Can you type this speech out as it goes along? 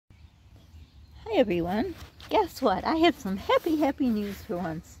Hi everyone. Guess what? I have some happy news for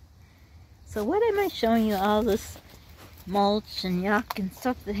once. So what am I showing you? All this mulch and yuck and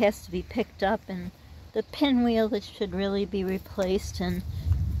stuff that has to be picked up, and the pinwheel that should really be replaced, and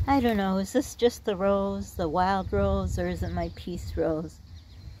I don't know, is this just the rose, the wild rose, or is it my peace rose?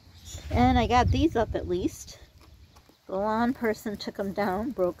 And I got these up at least. The lawn person took them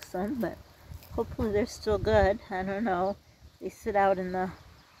down, broke some, but hopefully they're still good. I don't know. They sit out in the...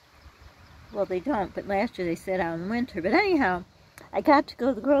 Well, they don't, but last year they sat out in the winter. But anyhow, I got to go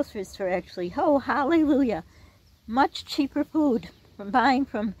to the grocery store, actually. Oh, hallelujah. Much cheaper food from buying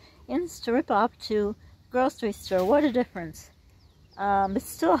from Insta-Rip-Off to grocery store. What a difference. It's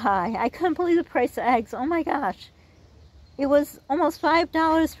still high. I couldn't believe the price of eggs. Oh my gosh. It was almost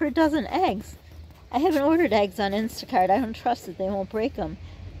 $5 for a dozen eggs. I haven't ordered eggs on Instacart. I don't trust that they won't break them.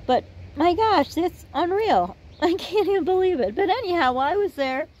 But my gosh, that's unreal. I can't even believe it. But anyhow, while I was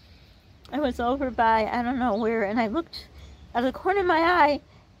there, I was over by, I don't know where, and I looked out of the corner of my eye,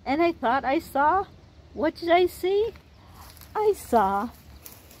 and I thought I saw, what did I see? I saw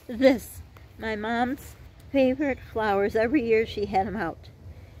this. My mom's favorite flowers. Every year she had them out.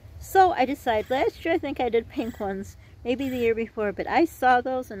 So I decided, last year I think I did pink ones, maybe the year before, but I saw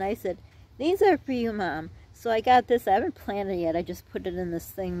those and I said, these are for you, Mom. So I got this. I haven't planted it yet. I just put it in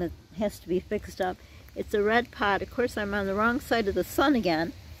this thing that has to be fixed up. It's a red pot. Of course, I'm on the wrong side of the sun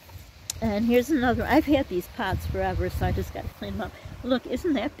again. And here's another. I've had these pots forever, so I just got to clean them up. Look,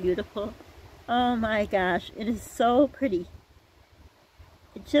 isn't that beautiful? Oh my gosh, it is so pretty.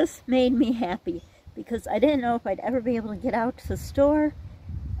 It just made me happy because I didn't know if I'd ever be able to get out to the store.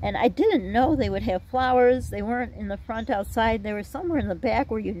 And I didn't know they would have flowers. They weren't in the front outside. They were somewhere in the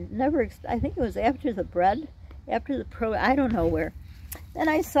back where you never, I think it was after the bread, after the I don't know where. Then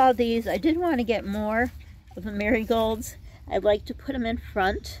I saw these. I did want to get more of the marigolds. I'd like to put them in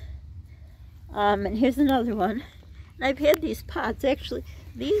front. And here's another one. And I've had these pots. Actually,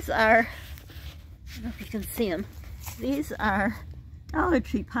 these are, I don't know if you can see them. These are Dollar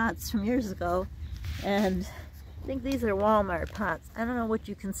Tree pots from years ago. And I think these are Walmart pots. I don't know what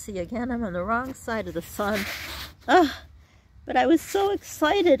you can see. Again, I'm on the wrong side of the sun. But I was so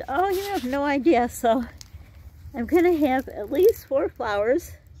excited. Oh, you have no idea. So I'm going to have at least 4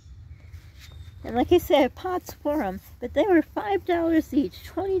 flowers. And like I said, I have pots for them. But they were $5 each,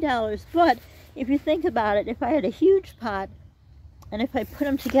 $20. But if you think about it, if I had a huge pot, and if I put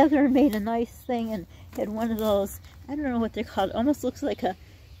them together and made a nice thing and had one of those, I don't know what they're called. It almost looks like a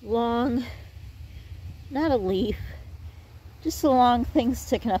long... not a leaf, just a long thing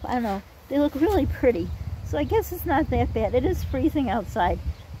sticking up. I don't know. They look really pretty. So I guess it's not that bad. It is freezing outside.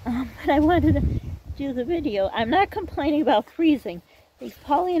 But I wanted to do the video. I'm not complaining about freezing. Because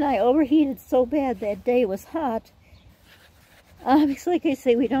Polly and I overheated so bad that day. It was hot. Because like I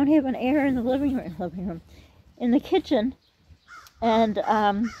say, we don't have an air in the living room. In the kitchen. And,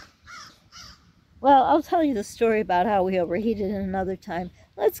 well, I'll tell you the story about how we overheated in another time.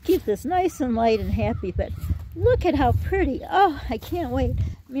 Let's keep this nice and light and happy, but look at how pretty. Oh, I can't wait.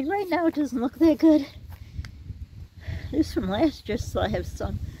 I mean, right now it doesn't look that good. This is from last year, so I have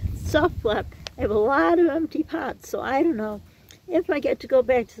some stuff left. I have a lot of empty pots, so I don't know if I get to go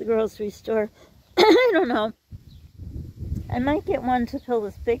back to the grocery store. I don't know. I might get one to fill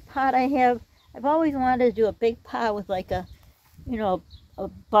this big pot I have. I've always wanted to do a big pot with like a, you know, a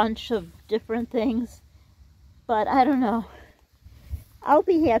bunch of different things, but I don't know. I'll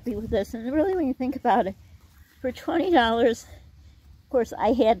be happy with this. And really, when you think about it, for $20, of course,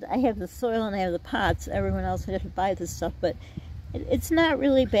 I have the soil and I have the pots. Everyone else would have to buy this stuff, but it's not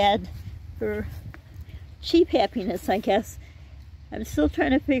really bad for cheap happiness, I guess. I'm still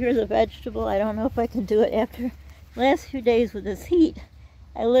trying to figure the vegetable. I don't know if I can do it after last few days with this heat.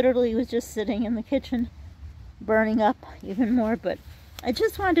 I literally was just sitting in the kitchen burning up even more, but I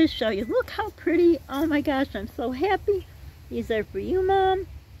just wanted to show you. Look how pretty. Oh my gosh, I'm so happy. These are for you, Mom.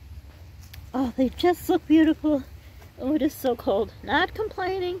 Oh, they just look beautiful. Oh, it is so cold. Not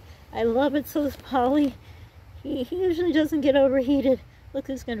complaining. I love it. So is Polly. He usually doesn't get overheated. Look,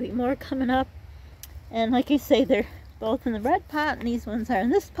 there's going to be more coming up. And like I say, they're both in the red pot, and these ones are in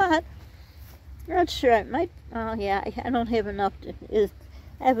this pot. Not sure. I might... Oh, yeah, I don't have enough to...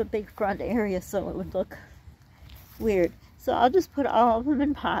 I have a big front area, so it would look weird. So I'll just put all of them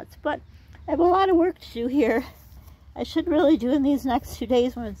in pots. But I have a lot of work to do here. I should really do in these next 2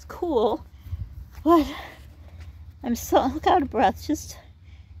 days when it's cool. But I'm so... Look, out of breath. Just...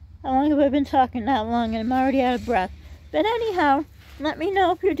 How long have I been talking? Not long, and I'm already out of breath. But anyhow, let me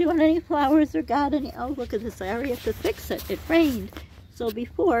know if you're doing any flowers or got any... Oh, look at this. I already have to fix it. It rained. So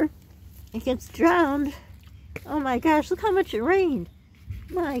before it gets drowned... Oh my gosh, look how much it rained.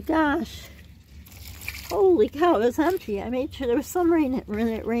 My gosh. Holy cow, it was empty. I made sure there was some rain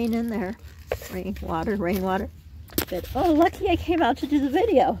in there. Rainwater. But, oh, lucky I came out to do the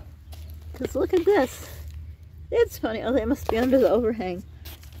video. Because look at this. That's funny. Oh, they must be under the overhang.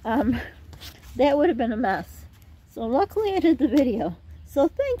 That would have been a mess. So luckily I did the video. So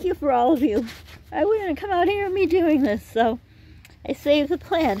thank you for all of you. I wouldn't come out here and me doing this, so I saved the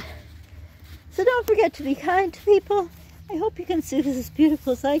plant. So don't forget to be kind to people. I hope you can see this as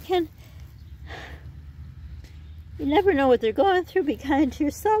beautiful as I can. You never know what they're going through. Be kind to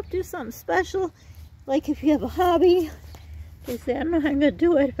yourself. Do something special. Like if you have a hobby. They say, I don't know how I'm going to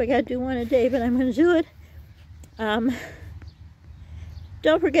do it. If I got to do one a day, but I'm going to do it.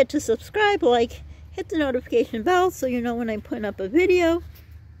 Don't forget to subscribe, like, hit the notification bell so you know when I'm putting up a video.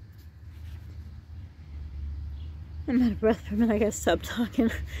 I'm out of breath for a minute. I gotta stop talking.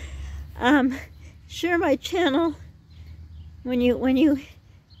 Share my channel. When you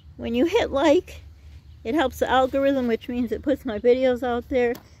hit like, it helps the algorithm, which means it puts my videos out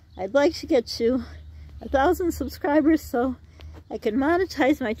there. I'd like to get to 1,000 subscribers so I can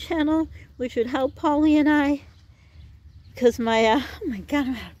monetize my channel, which would help Polly and I. Because my, oh my God,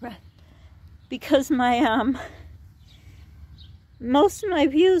 I'm out of breath. Because my, most of my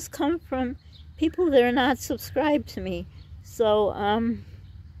views come from people that are not subscribed to me. So,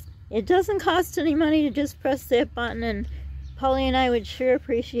 it doesn't cost any money to just press that button, and Polly and I would sure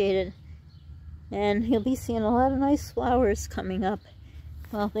appreciate it. And you'll be seeing a lot of nice flowers coming up.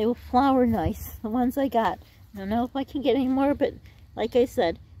 Well, they will flower nice, the ones I got. I don't know if I can get any more, but like I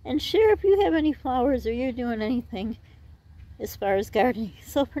said, and share if you have any flowers or you're doing anything as far as gardening.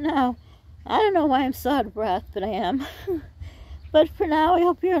 So for now, I don't know why I'm so out of breath, but I am. But for now, I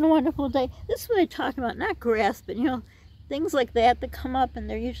hope you're having a wonderful day. This is what I talk about, not grass, but you know, things like that come up, and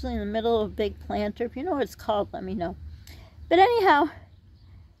they're usually in the middle of a big planter. If you know what it's called, let me know. But anyhow,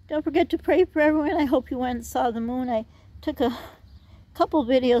 don't forget to pray for everyone. I hope you went and saw the moon. I took a couple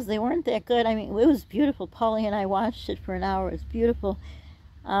videos. They weren't that good. I mean, it was beautiful. Polly and I watched it for an hour. It was beautiful.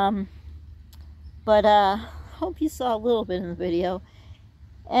 Hope you saw a little bit in the video.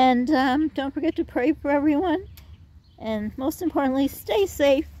 And don't forget to pray for everyone. And most importantly, stay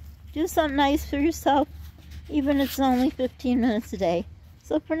safe. Do something nice for yourself, even if it's only 15 minutes a day.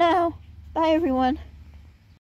 So for now, bye everyone.